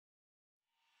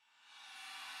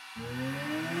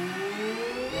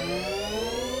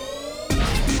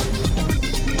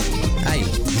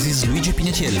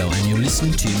Signet Yellow, and you're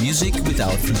listening to Music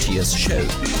Without Frontiers show.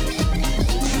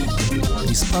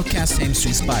 This podcast aims to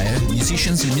inspire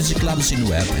musicians and music lovers in the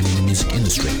web and in the music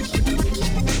industry.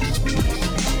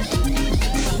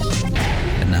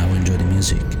 And now enjoy the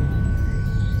music.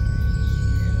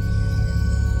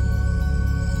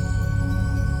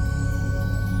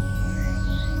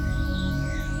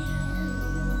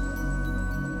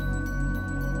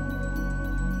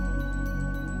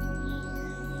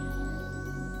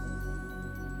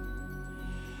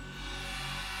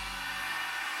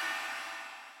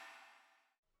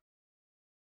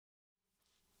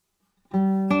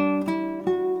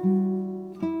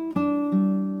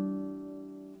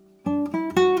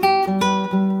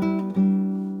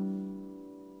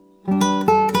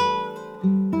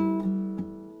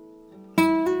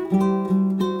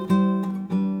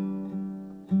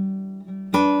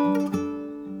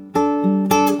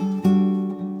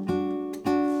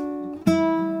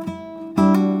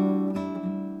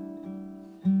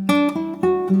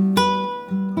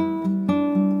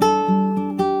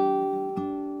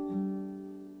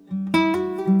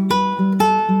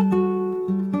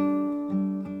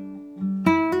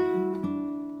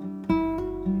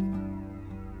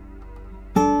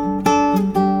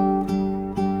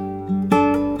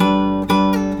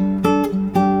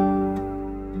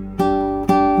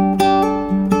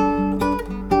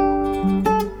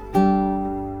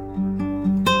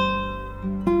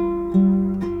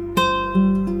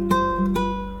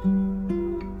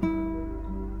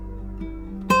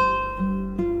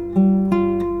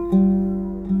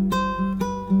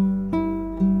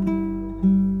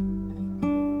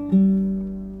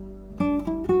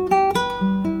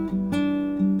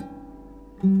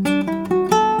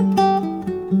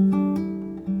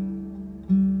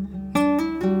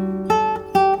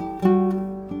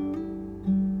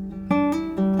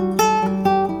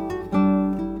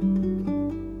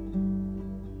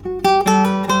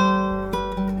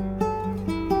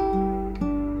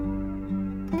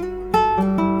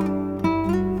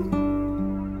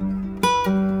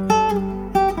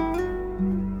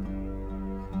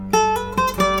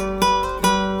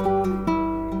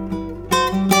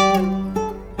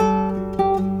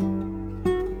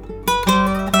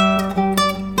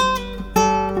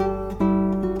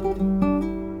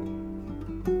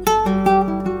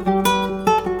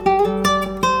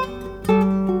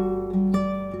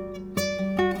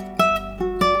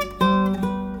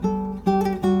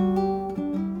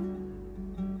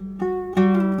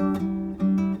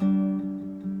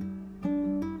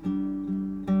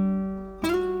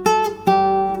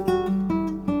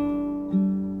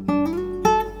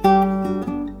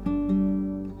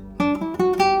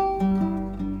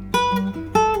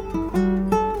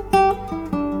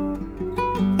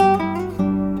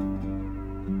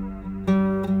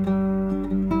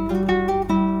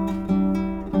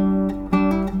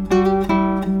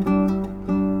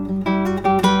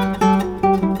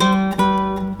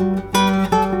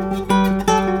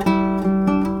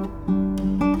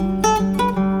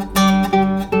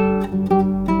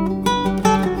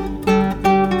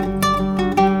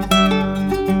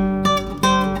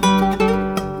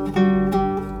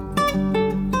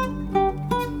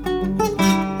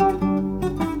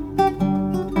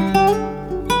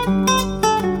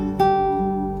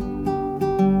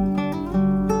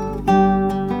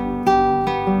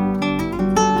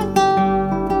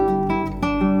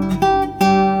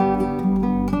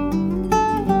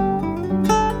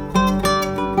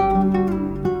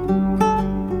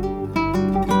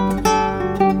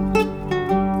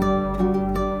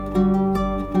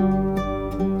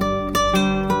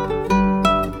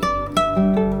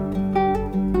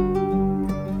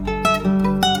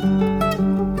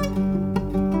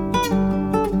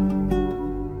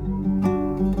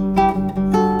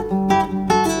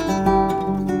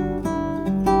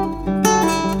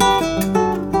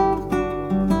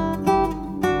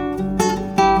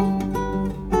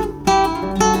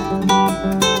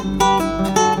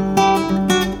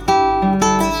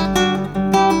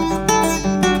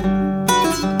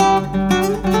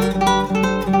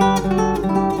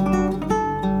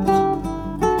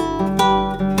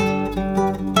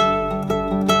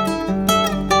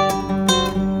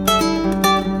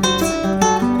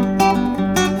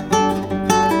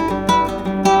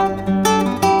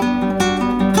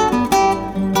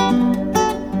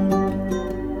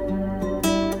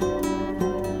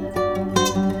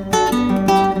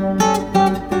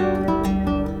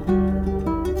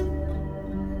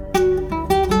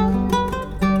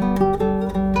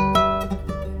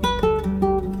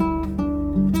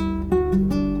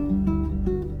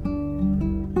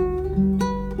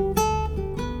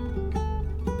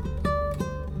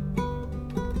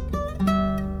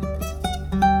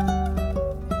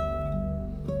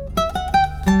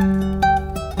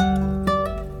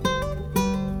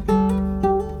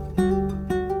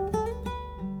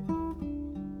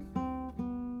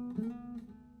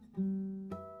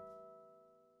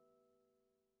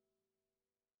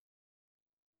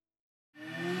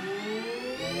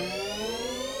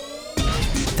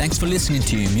 Thanks for listening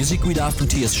to Music Without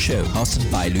Frontiers show,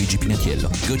 hosted by Luigi Pinatiello.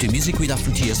 Go to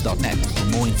musicwithoutfrontiers.net for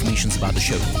more information about the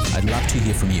show. I'd love to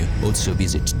hear from you. Also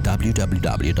visit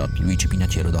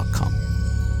www.luigipinatiello.com.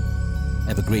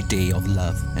 Have a great day of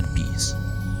love and peace.